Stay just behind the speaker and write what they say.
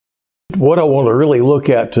what I want to really look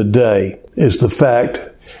at today is the fact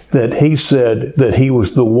that he said that he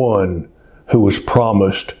was the one who was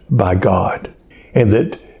promised by God, and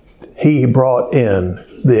that he brought in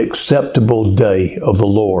the acceptable day of the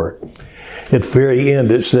Lord. At the very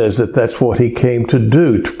end, it says that that's what he came to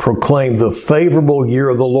do, to proclaim the favorable year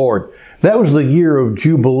of the Lord. That was the year of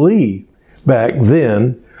Jubilee back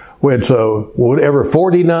then, when whatever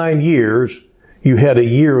 49 years, you had a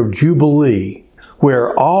year of Jubilee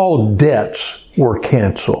where all debts were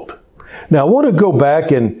canceled. Now, I want to go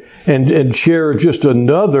back and share just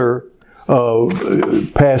another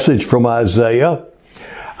passage from Isaiah.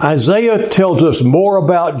 Isaiah tells us more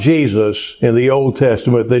about Jesus in the Old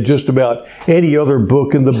Testament than just about any other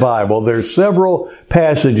book in the Bible. There's several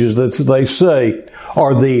passages that they say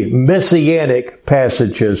are the messianic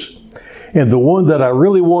passages. And the one that I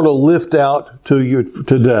really want to lift out to you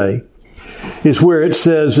today is where it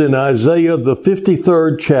says in Isaiah, the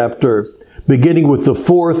 53rd chapter, beginning with the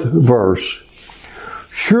 4th verse,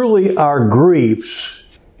 "Surely our griefs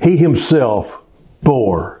he himself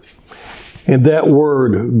bore." And that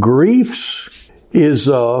word griefs is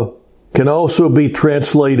can also be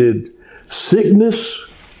translated sickness.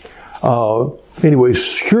 Anyways,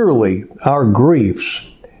 surely our griefs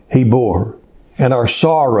he bore, and our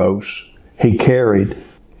sorrows he carried.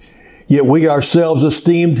 Yet we ourselves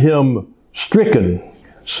esteemed him stricken,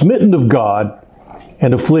 smitten of God,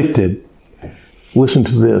 and afflicted. Listen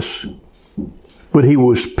to this. But he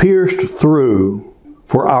was pierced through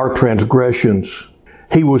for our transgressions.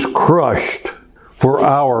 He was crushed for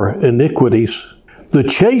our iniquities. The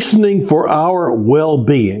chastening for our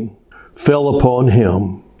well-being fell upon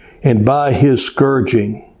him, and by his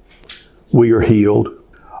scourging we are healed.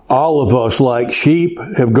 All of us, like sheep,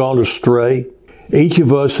 have gone astray. Each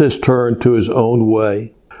of us has turned to his own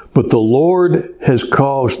way. But the Lord has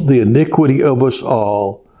caused the iniquity of us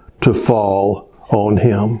all to fall on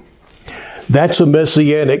him. That's a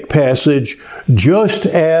messianic passage, just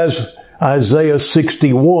as Isaiah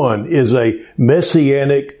 61 is a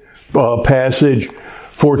messianic passage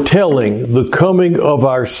foretelling the coming of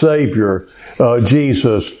our Savior,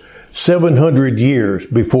 Jesus, 700 years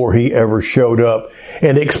before he ever showed up,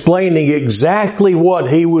 and explaining exactly what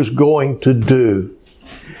he was going to do.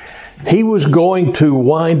 He was going to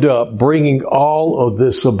wind up bringing all of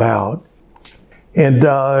this about. And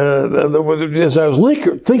as I was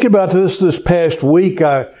thinking about this past week,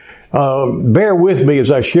 bear with me as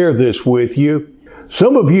I share this with you.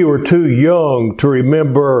 Some of you are too young to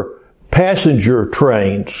remember passenger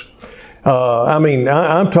trains.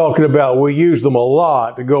 I'm talking about we use them a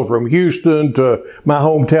lot to go from Houston to my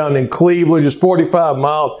hometown in Cleveland, just 45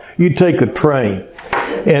 miles. You take a train.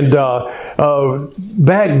 And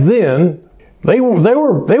back then, they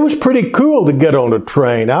was pretty cool to get on a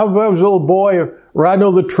train. I was a little boy riding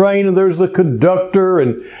on the train, and there's the conductor,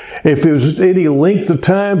 and if it was any length of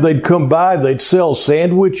time, they'd come by, they'd sell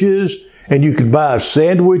sandwiches, and you could buy a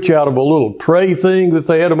sandwich out of a little tray thing that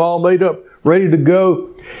they had them all made up, ready to go.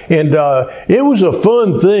 And it was a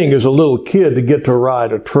fun thing as a little kid to get to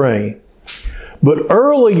ride a train. But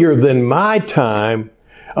earlier than my time,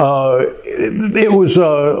 it was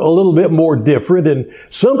a little bit more different, and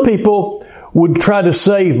some people would try to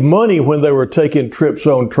save money when they were taking trips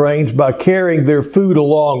on trains by carrying their food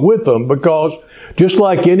along with them, because just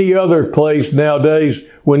like any other place nowadays,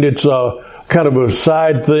 when it's kind of a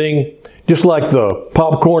side thing, just like the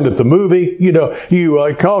popcorn at the movie,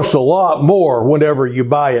 it costs a lot more whenever you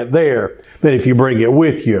buy it there than if you bring it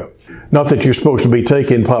with you. Not that you're supposed to be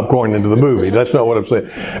taking popcorn into the movie. That's not what I'm saying.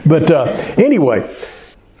 But anyway,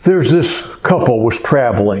 there's this couple was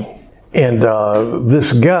traveling, and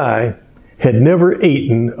this guy had never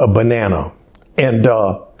eaten a banana. And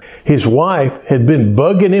his wife had been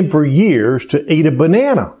bugging him for years to eat a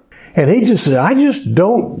banana. And he just said, I just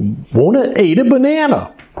don't want to eat a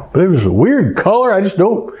banana. It was a weird color. I've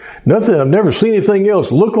never seen anything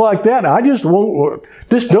else look like that. I just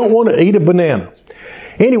don't want to eat a banana.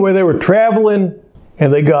 Anyway, they were traveling,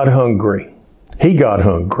 and they got hungry. He got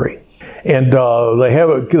hungry. And they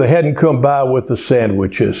hadn't come by with the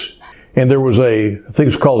sandwiches. And there was I think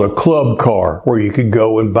it's called a club car, where you could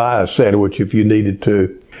go and buy a sandwich if you needed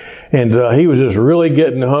to. And he was just really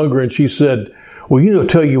getting hungry, and she said, well,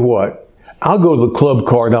 tell you what, I'll go to the club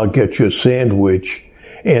car and I'll get you a sandwich.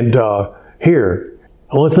 And here,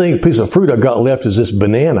 the only piece of fruit I got left is this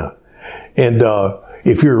banana. And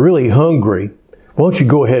if you're really hungry, why don't you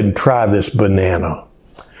go ahead and try this banana?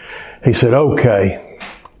 He said, okay,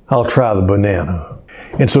 I'll try the banana.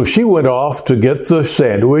 And so she went off to get the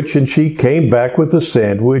sandwich, and she came back with the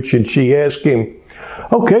sandwich, and she asked him,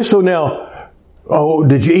 okay, so now,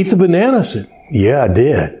 did you eat the banana? I said, yeah, I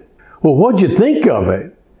did. well, what'd you think of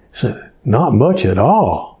it? I said, not much at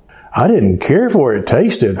all. I didn't care for it. It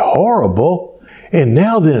tasted horrible. And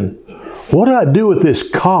now then, what do I do with this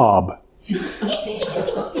cob?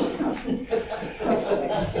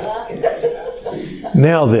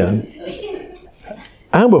 Now then,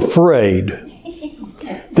 I'm afraid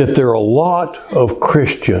that there are a lot of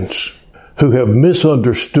Christians who have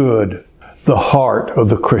misunderstood the heart of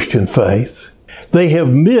the Christian faith. They have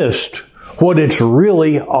missed what it's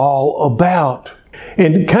really all about.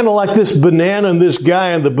 And kind of like this banana and this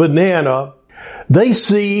guy and the banana, they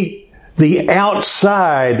see the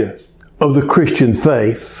outside of the Christian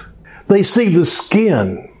faith. They see the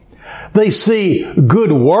skin. They see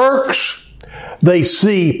good works. They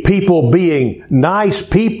see people being nice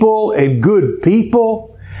people and good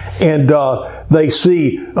people. And they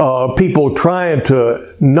see people trying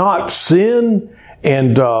to not sin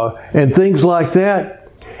and things like that.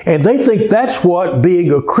 And they think that's what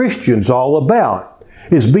being a Christian's all about,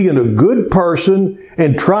 is being a good person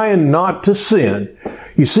and trying not to sin.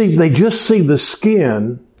 You see, they just see the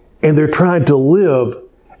skin and they're trying to live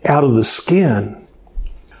out of the skin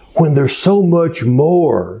when there's so much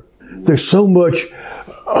more. There's so much,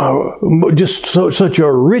 such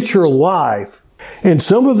a richer life. And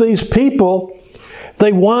some of these people,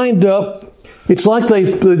 they wind up, it's like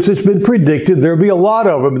it's been predicted, there'll be a lot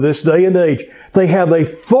of them in this day and age. They have a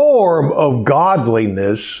form of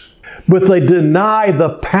godliness, but they deny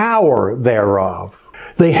the power thereof.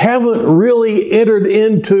 They haven't really entered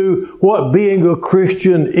into what being a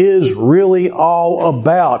Christian is really all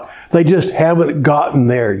about. They just haven't gotten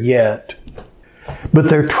there yet. But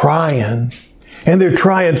they're trying, and they're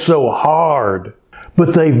trying so hard.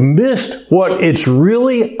 But they've missed what it's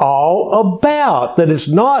really all about. That it's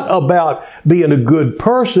not about being a good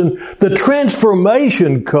person. The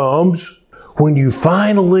transformation comes when you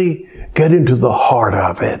finally get into the heart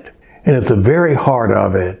of it. And at the very heart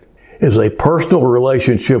of it is a personal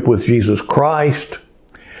relationship with Jesus Christ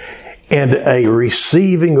and a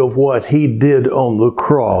receiving of what He did on the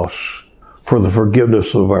cross for the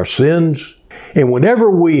forgiveness of our sins. And whenever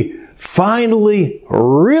we finally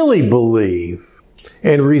really believe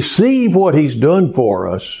and receive what He's done for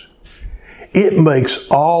us, it makes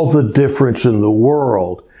all the difference in the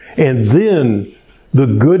world. And then the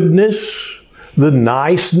goodness, the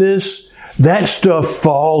niceness, that stuff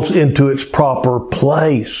falls into its proper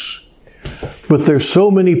place. But there's so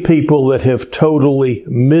many people that have totally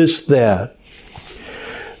missed that.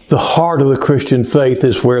 The heart of the Christian faith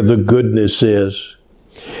is where the goodness is.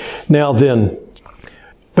 Now then,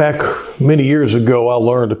 back many years ago, I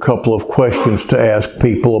learned a couple of questions to ask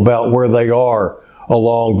people about where they are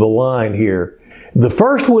along the line here. The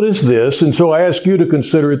first one is this, and so I ask you to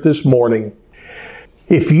consider it this morning.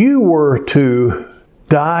 If you were to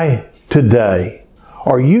die today,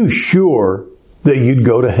 are you sure that you'd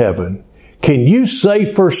go to heaven? Can you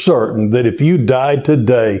say for certain that if you died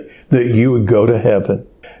today that you would go to heaven?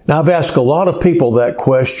 Now, I've asked a lot of people that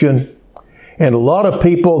question, and a lot of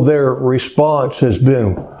people, their response has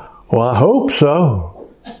been, well, I hope so.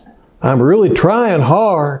 I'm really trying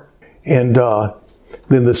hard. And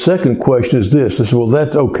then the second question is this. I said, well,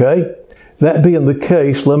 that's okay. That being the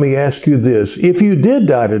case, let me ask you this. If you did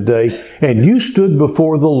die today and you stood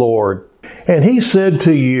before the Lord and He said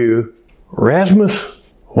to you, Rasmus,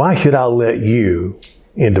 why should I let you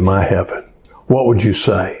into my heaven? What would you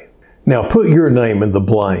say? Now put your name in the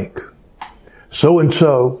blank.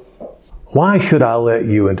 So-and-so, why should I let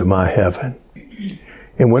you into my heaven?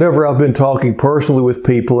 And whenever I've been talking personally with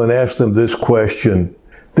people and asked them this question,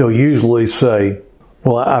 they'll usually say,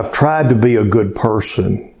 well, I've tried to be a good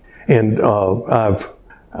person, and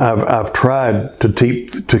I've tried to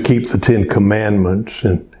keep the 10 Commandments,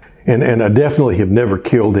 and I definitely have never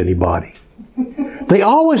killed anybody. They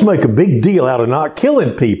always make a big deal out of not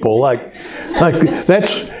killing people, like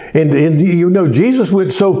that's. And you know, Jesus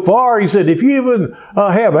went so far, He said, if you even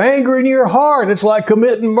have anger in your heart, it's like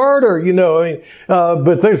committing murder, you know. I mean,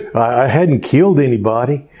 but I hadn't killed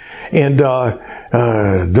anybody. And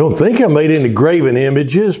don't think I made any graven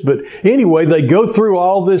images. But anyway, they go through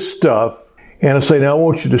all this stuff. And I say, now I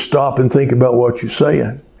want you to stop and think about what you're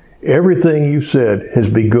saying. Everything you said has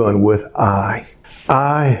begun with I.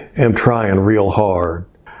 I am trying real hard.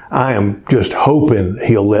 I am just hoping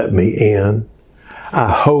He'll let me in. I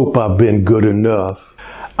hope I've been good enough.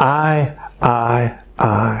 I.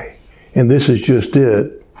 And this is just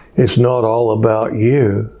it. It's not all about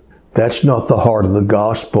you. That's not the heart of the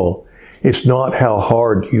gospel. It's not how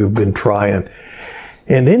hard you've been trying.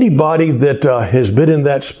 And anybody that has been in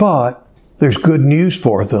that spot, there's good news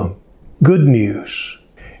for them. Good news.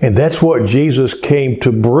 And that's what Jesus came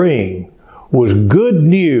to bring, was good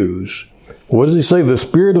news. What does he say? The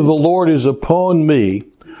Spirit of the Lord is upon me,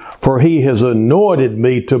 for he has anointed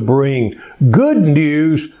me to bring good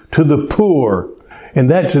news to the poor. And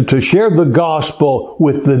that's to share the gospel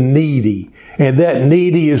with the needy. And that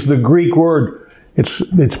needy is the Greek word, it's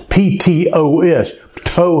P-T-O-S,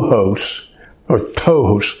 tohos, or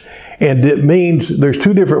tohos. And it means, there's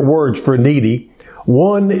two different words for needy.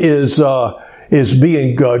 One is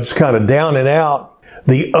being just kind of down and out.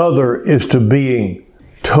 The other is to being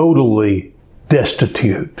totally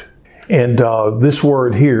destitute. And this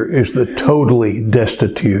word here is the totally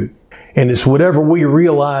destitute. And it's whatever we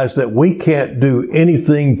realize that we can't do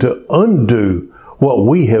anything to undo what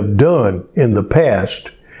we have done in the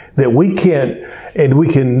past, that we can't, and we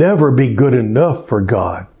can never be good enough for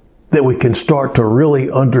God, that we can start to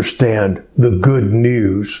really understand the good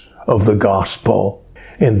news of the gospel.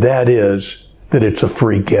 And that is that it's a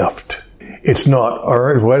free gift. It's not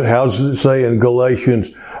earned. How does it say in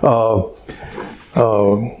Galatians? For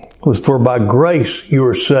by grace you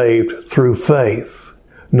are saved through faith,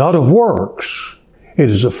 not of works. It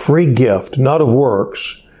is a free gift, not of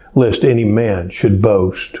works, lest any man should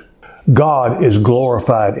boast. God is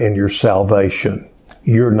glorified in your salvation.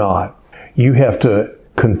 You're not. You have to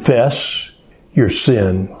confess your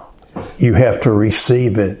sin. You have to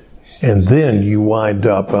receive it. And then you wind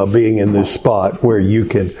up being in this spot where you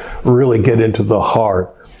can really get into the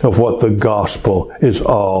heart of what the gospel is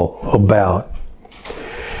all about.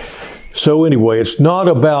 So anyway, it's not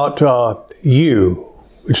about you.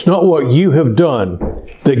 It's not what you have done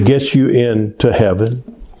that gets you into heaven.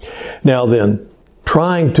 Now then,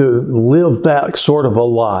 trying to live that sort of a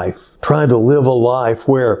life, trying to live a life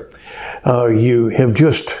where you have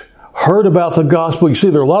just heard about the gospel. You see,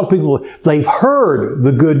 there are a lot of people, they've heard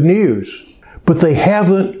the good news, but they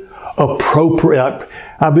haven't appropriate.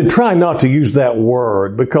 I've been trying not to use that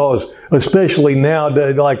word because especially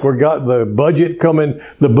nowadays, like we've got the budget coming,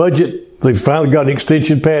 they finally got an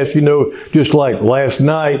extension passed, just like last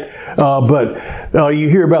night. But you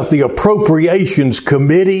hear about the appropriations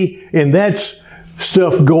committee, and that's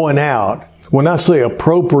stuff going out. When I say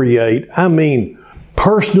appropriate, I mean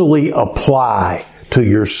personally apply to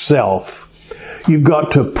yourself. You've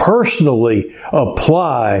got to personally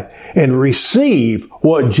apply and receive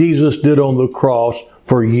what Jesus did on the cross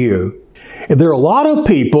for you. And there are a lot of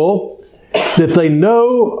people that they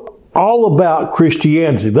know all about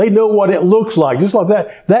Christianity. They know what it looks like. Just like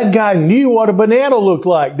that. That guy knew what a banana looked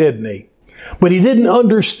like, didn't he? But he didn't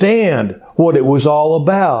understand what it was all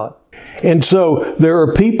about. And so there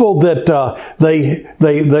are people that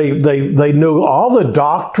they know all the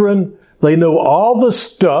doctrine, they know all the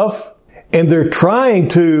stuff, and they're trying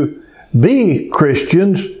to be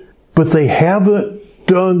Christians, but they haven't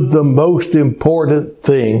done the most important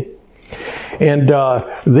thing. And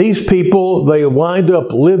these people, they wind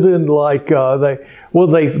up living like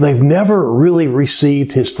they've never really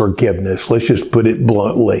received His forgiveness. Let's just put it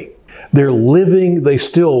bluntly. They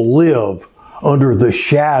still live under the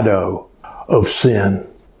shadow of sin.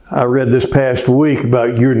 I read this past week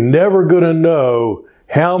about you're never going to know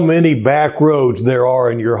how many back roads there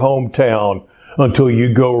are in your hometown until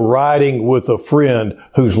you go riding with a friend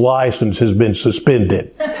whose license has been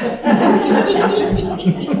suspended.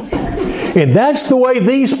 And that's the way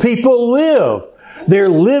these people live. They're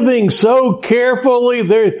living so carefully.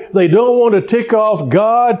 They don't want to tick off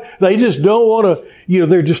God. They just don't want to,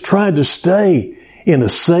 they're just trying to stay in a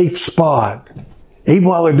safe spot, even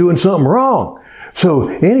while they're doing something wrong. So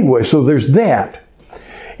anyway, so there's that.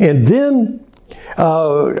 And then,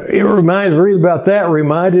 reading about that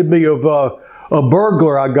reminded me of, a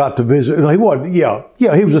burglar I got to visit. He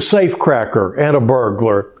was a safe cracker and a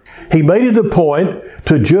burglar. He made it a point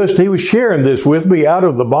to he was sharing this with me out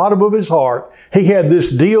of the bottom of his heart. He had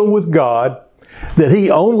this deal with God that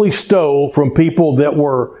he only stole from people that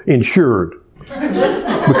were insured.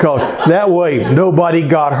 Because that way nobody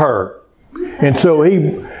got hurt. And so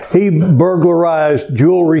he burglarized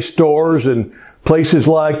jewelry stores and places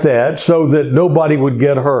like that so that nobody would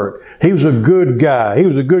get hurt. He was a good guy. He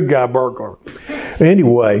was a good guy burglar.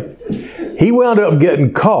 Anyway, he wound up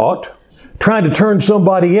getting caught trying to turn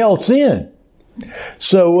somebody else in.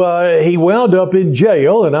 So he wound up in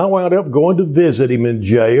jail, and I wound up going to visit him in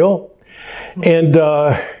jail. And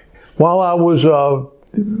while I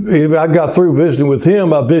got through visiting with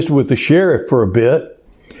him, I visited with the sheriff for a bit.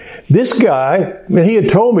 This guy, and he had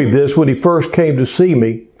told me this when he first came to see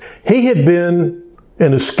me, he had been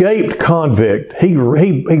an escaped convict. He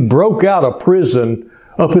broke out of prison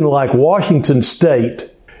up in like Washington State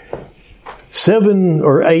 7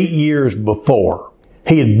 or 8 years before.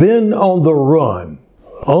 He had been on the run,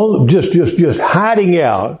 just hiding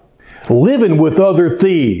out. living with other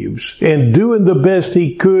thieves and doing the best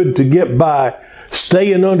he could to get by,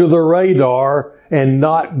 staying under the radar and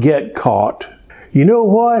not get caught. You know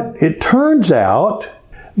what? It turns out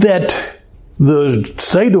that the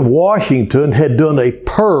state of Washington had done a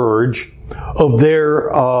purge of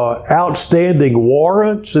their outstanding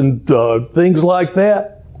warrants and things like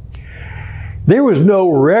that. There was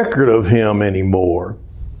no record of him anymore.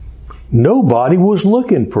 Nobody was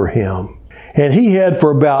looking for him. And he had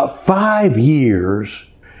for about 5 years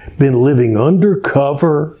been living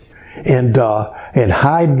undercover and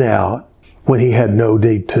hiding out when he had no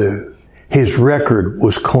need to. His record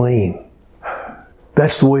was clean.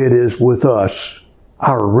 That's the way it is with us.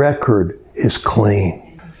 Our record is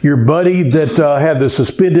clean. Your buddy that had the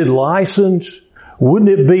suspended license, wouldn't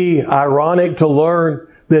it be ironic to learn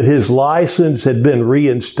that his license had been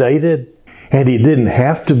reinstated and he didn't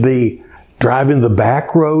have to be driving the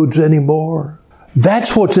back roads anymore?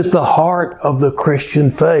 That's what's at the heart of the Christian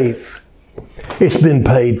faith. It's been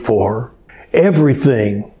paid for.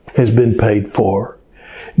 Everything has been paid for.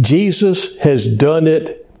 Jesus has done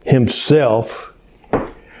it himself.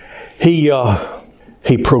 He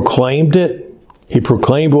proclaimed it. He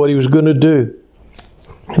proclaimed what he was going to do.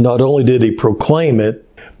 And not only did he proclaim it,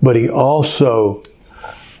 but he also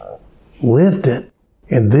lived it.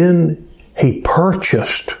 And then he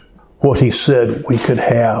purchased what he said we could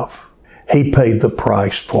have. He paid the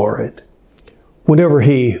price for it. Whenever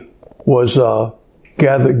he was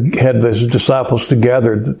had his disciples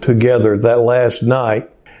together that last night,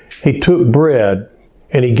 he took bread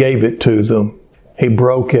and he gave it to them. He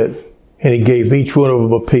broke it and he gave each one of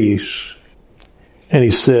them a piece. And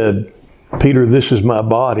he said, Peter, this is my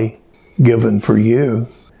body given for you.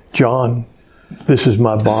 John, this is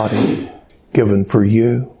my body given for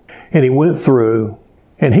you. And he went through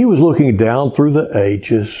and he was looking down through the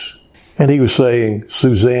ages and he was saying,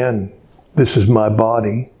 Suzanne, this is my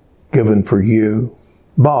body given for you.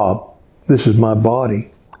 Bob, this is my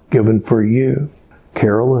body given for you.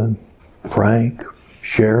 Carolyn, Frank,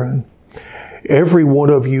 Sharon, every one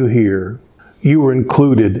of you here, you were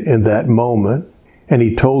included in that moment. And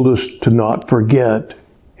he told us to not forget.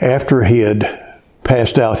 After he had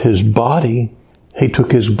passed out his body, he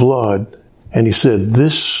took his blood and he said,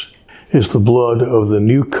 this is the blood of the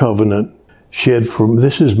new covenant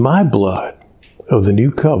this is my blood of the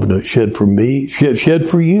new covenant shed for me, shed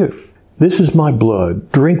for you. This is my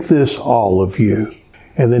blood. Drink this, all of you.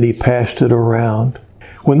 And then he passed it around.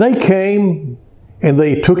 When they came and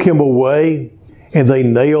they took him away and they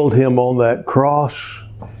nailed him on that cross,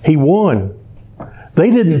 he won.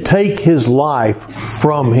 They didn't take his life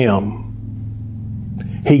from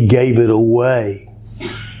him. He gave it away.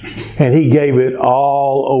 And he gave it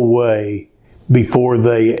all away before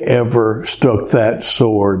they ever stuck that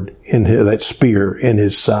sword that spear in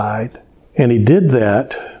his side. And he did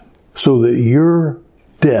that so that your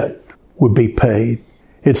debt would be paid.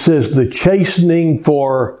 It says the chastening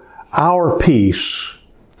for our peace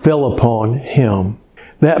fell upon him.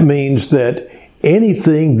 That means that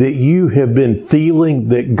anything that you have been feeling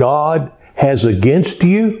that God has against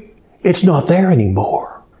you, it's not there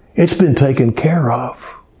anymore. It's been taken care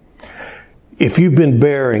of. If you've been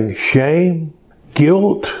bearing shame,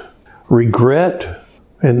 guilt, regret,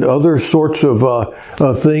 and other sorts of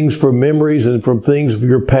things from memories and from things of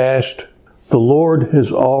your past, the Lord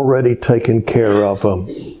has already taken care of them.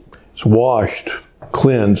 It's washed,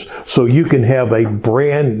 cleansed, so you can have a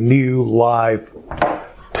brand new life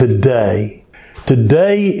today.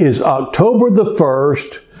 Today is October the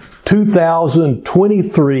 1st,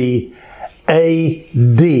 2023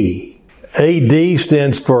 A.D. A.D.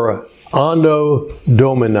 stands for Anno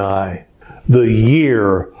Domini, the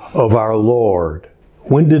year of our Lord.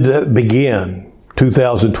 When did that begin?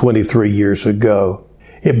 2023 years ago.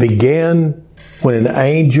 It began when an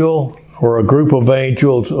angel or a group of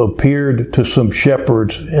angels appeared to some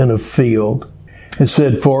shepherds in a field and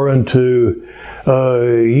said, for unto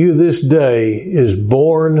you this day is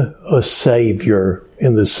born a Savior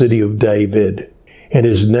in the city of David, and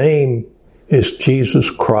his name is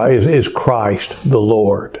Jesus Christ, is Christ the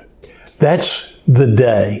Lord. That's the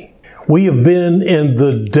day. We have been in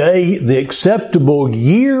the acceptable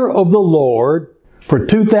year of the Lord for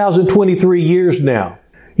 2023 years now.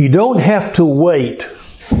 You don't have to wait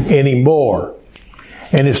anymore.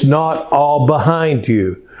 And it's not all behind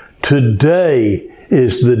you. Today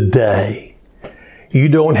is the day. You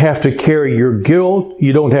don't have to carry your guilt.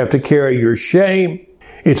 You don't have to carry your shame.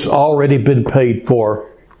 It's already been paid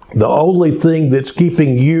for. The only thing that's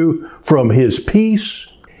keeping you from His peace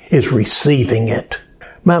is receiving it.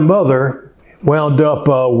 My mother wound up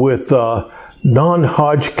with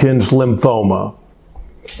non-Hodgkin's lymphoma.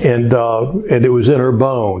 and it was in her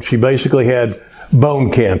bone. She basically had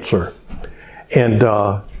bone cancer. And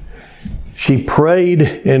she prayed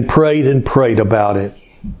and prayed and prayed about it.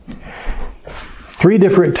 3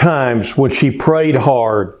 different times when she prayed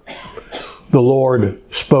hard, the Lord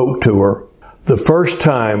spoke to her. The first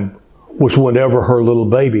time was whenever her little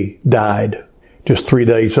baby died, just 3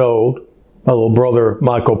 days old, my little brother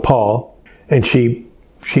Michael Paul. And she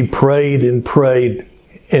prayed and prayed,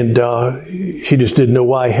 and she just didn't know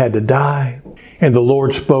why he had to die. And the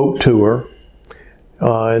Lord spoke to her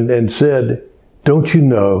and said, "Don't you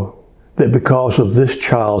know that because of this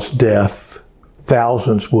child's death,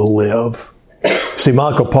 thousands will live?" See,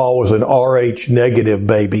 Michael Paul was an Rh negative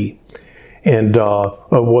baby, and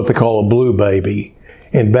what they call a blue baby.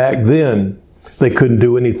 And back then, they couldn't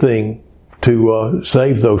do anything to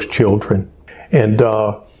save those children. And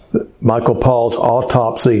Michael Paul's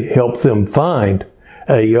autopsy helped them find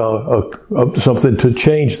something to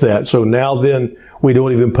change that. So now then, we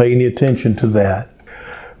don't even pay any attention to that.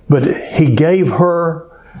 But he gave her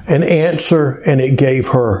an answer, and it gave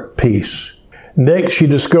her peace. Next, she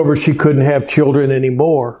discovered she couldn't have children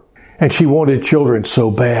anymore, and she wanted children so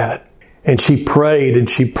bad. And she prayed and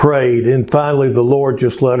she prayed, and finally the Lord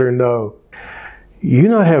just let her know, "You're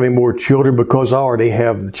not having more children because I already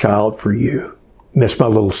have the child for you." And that's my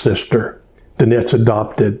little sister. Danette's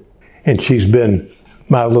adopted, and she's been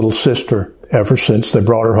my little sister ever since they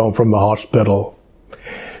brought her home from the hospital.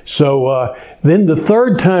 So then the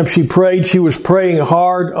third time she prayed, she was praying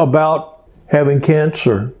hard about having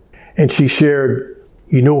cancer. And she shared,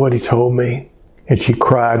 "You know what he told me?" And she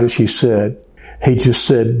cried and she said, "He just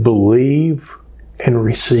said, believe and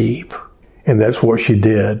receive." And that's what she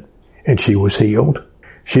did. And she was healed.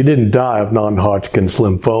 She didn't die of non-Hodgkin's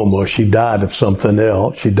lymphoma. She died of something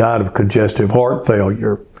else. She died of congestive heart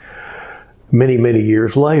failure many, many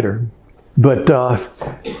years later. But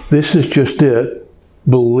this is just it.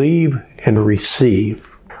 Believe and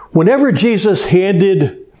receive. Whenever Jesus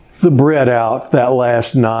handed the bread out that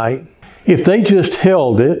last night, if they just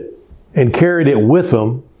held it and carried it with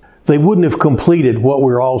them, they wouldn't have completed what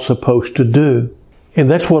we're all supposed to do. And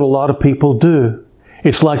that's what a lot of people do.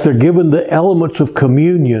 It's like they're given the elements of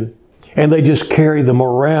communion and they just carry them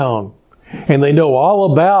around. And they know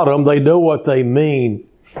all about them. They know what they mean.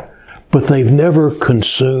 But they've never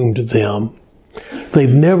consumed them.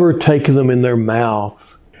 They've never taken them in their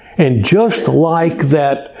mouth. And just like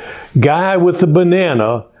that guy with the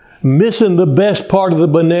banana, missing the best part of the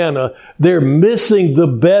banana, they're missing the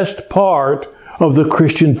best part of the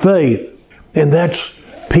Christian faith. And that's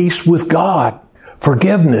peace with God,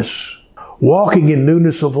 forgiveness, walking in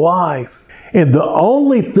newness of life. And the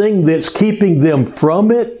only thing that's keeping them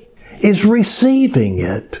from it is receiving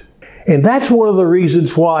it. And that's one of the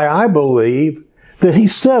reasons why I believe that He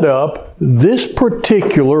set up this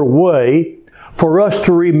particular way for us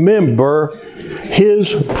to remember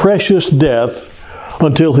His precious death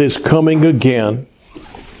until His coming again.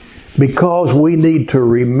 Because we need to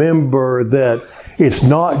remember that it's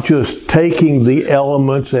not just taking the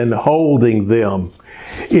elements and holding them.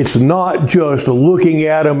 It's not just looking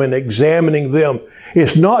at them and examining them.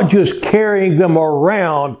 It's not just carrying them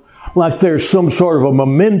around like there's some sort of a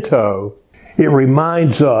memento. It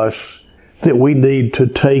reminds us that we need to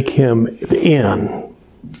take Him in.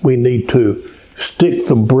 We need to stick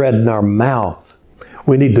the bread in our mouth.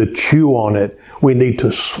 We need to chew on it. We need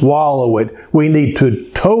to swallow it. We need to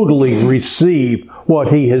totally receive what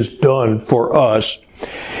He has done for us.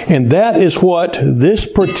 And that is what this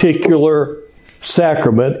particular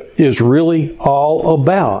sacrament is really all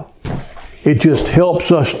about. It just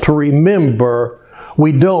helps us to remember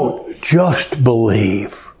we don't just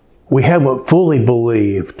believe. We haven't fully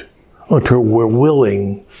believed until we're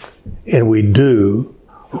willing and we do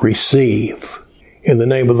receive. In the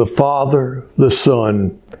name of the Father, the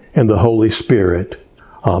Son, and the Holy Spirit.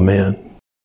 Amen.